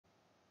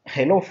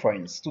Hello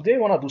friends, today we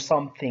want to do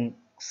something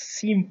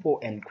simple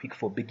and quick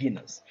for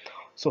beginners.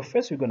 So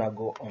first we're gonna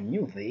go on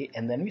new there,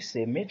 and then we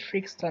say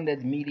metric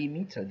standard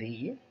millimeter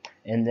there,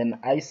 and then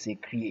I say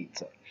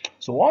create.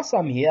 So once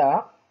I'm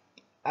here,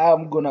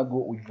 I'm gonna go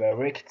with a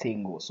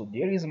rectangle. So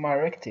there is my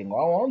rectangle.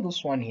 I want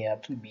this one here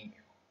to be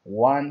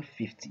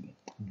 150.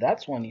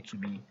 That one need to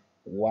be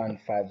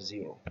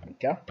 150.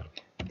 Okay,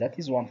 that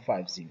is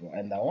 150,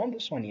 and I want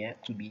this one here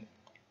to be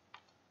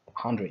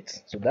 100.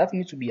 So that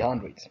needs to be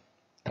 100.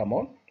 Come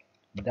on,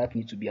 that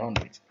needs to be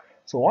 100.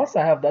 So once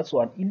I have that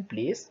one in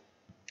place,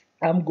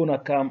 I'm gonna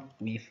come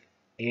with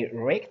a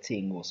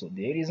rectangle. So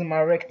there is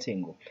my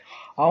rectangle.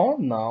 I want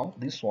now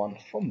this one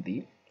from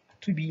there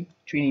to be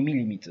 20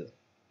 millimeters.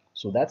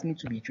 So that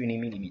needs to be 20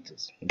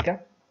 millimeters. Okay,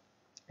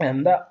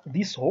 and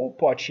this whole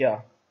part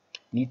here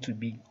need to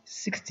be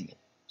 60.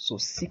 So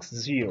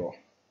 60,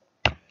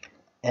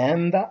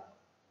 and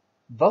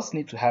thus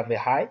need to have a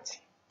height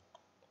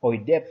or a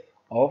depth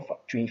of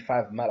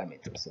 25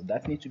 millimeters. So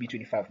that needs to be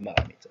 25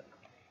 millimeters.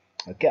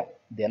 Okay,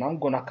 then I'm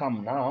gonna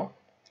come now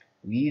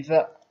with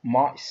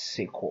my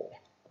circle.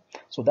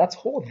 So that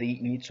hole they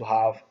need to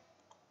have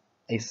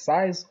a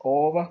size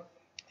of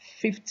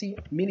 50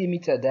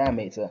 millimeter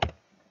diameter,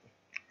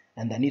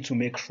 and I need to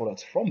make sure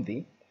that from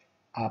the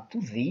up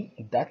to the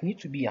that need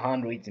to be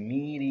 100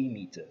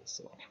 millimeters.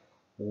 So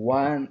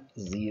 100.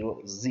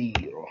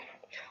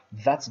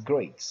 That's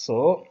great.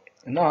 So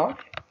now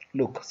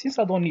look, since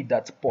I don't need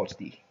that part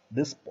there,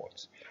 this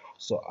part,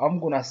 so I'm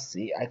gonna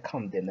say I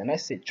come then and I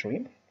say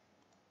trim.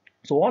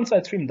 So once I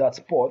trim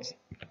that part,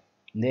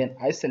 then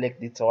I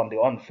select it on the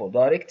one for the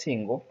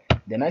rectangle,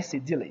 then I say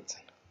delete.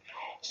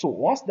 So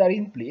once that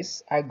in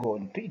place, I go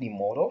in 3D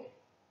model,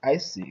 I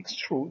say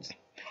extrude.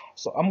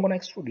 So I'm gonna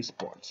extrude this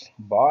part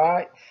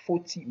by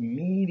 40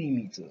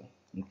 millimeters.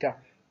 Okay,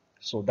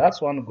 so that's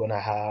one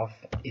gonna have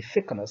a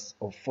thickness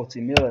of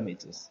 40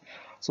 millimeters.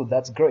 So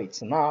that's great.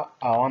 So now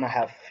I wanna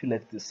have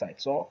fillet this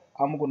side. So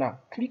I'm gonna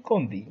click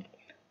on the,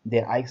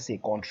 then I say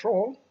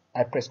control,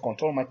 I press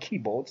control on my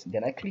keyboard,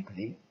 then I click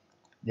the,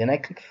 then I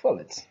click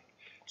fillet.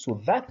 So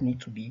that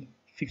need to be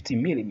 50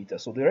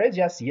 millimeters. So the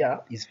radius here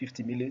is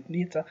 50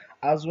 millimeter,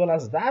 as well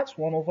as that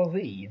one over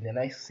there. Then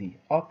I say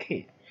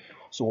okay.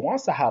 So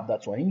once I have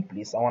that one in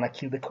place, I want to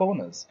kill the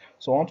corners.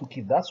 So I want to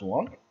keep that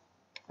one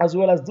as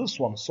well as this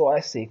one. So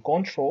I say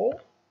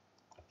control,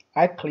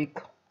 I click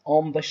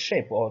on the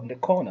shape or on the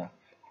corner.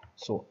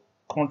 So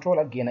control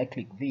again, I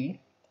click V,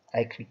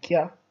 I click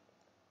here,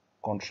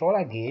 control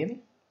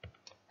again,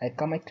 I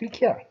come, I click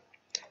here.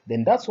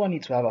 Then that one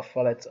needs to have a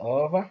fillet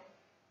of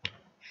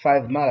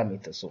 5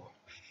 millimeters. So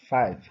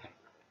 5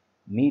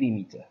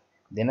 millimeter.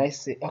 Then I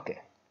say okay.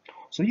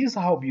 So this is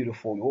how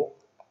beautiful your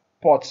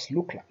pots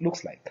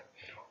looks like.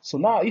 So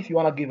now if you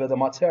want to give it the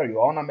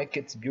material, I want to make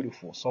it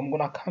beautiful. So I'm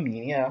gonna come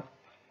in here,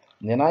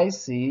 then I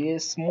say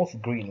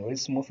smooth green. Very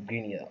smooth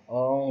green here.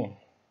 Oh,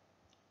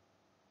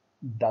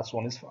 that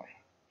one is fine.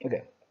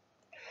 Okay,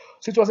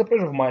 so it was a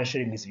pleasure of mine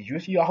sharing this video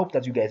with you. I hope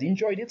that you guys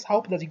enjoyed it. I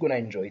hope that you're gonna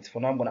enjoy it. For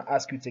now, I'm gonna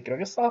ask you to take care of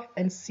yourself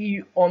and see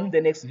you on the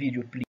next video, please.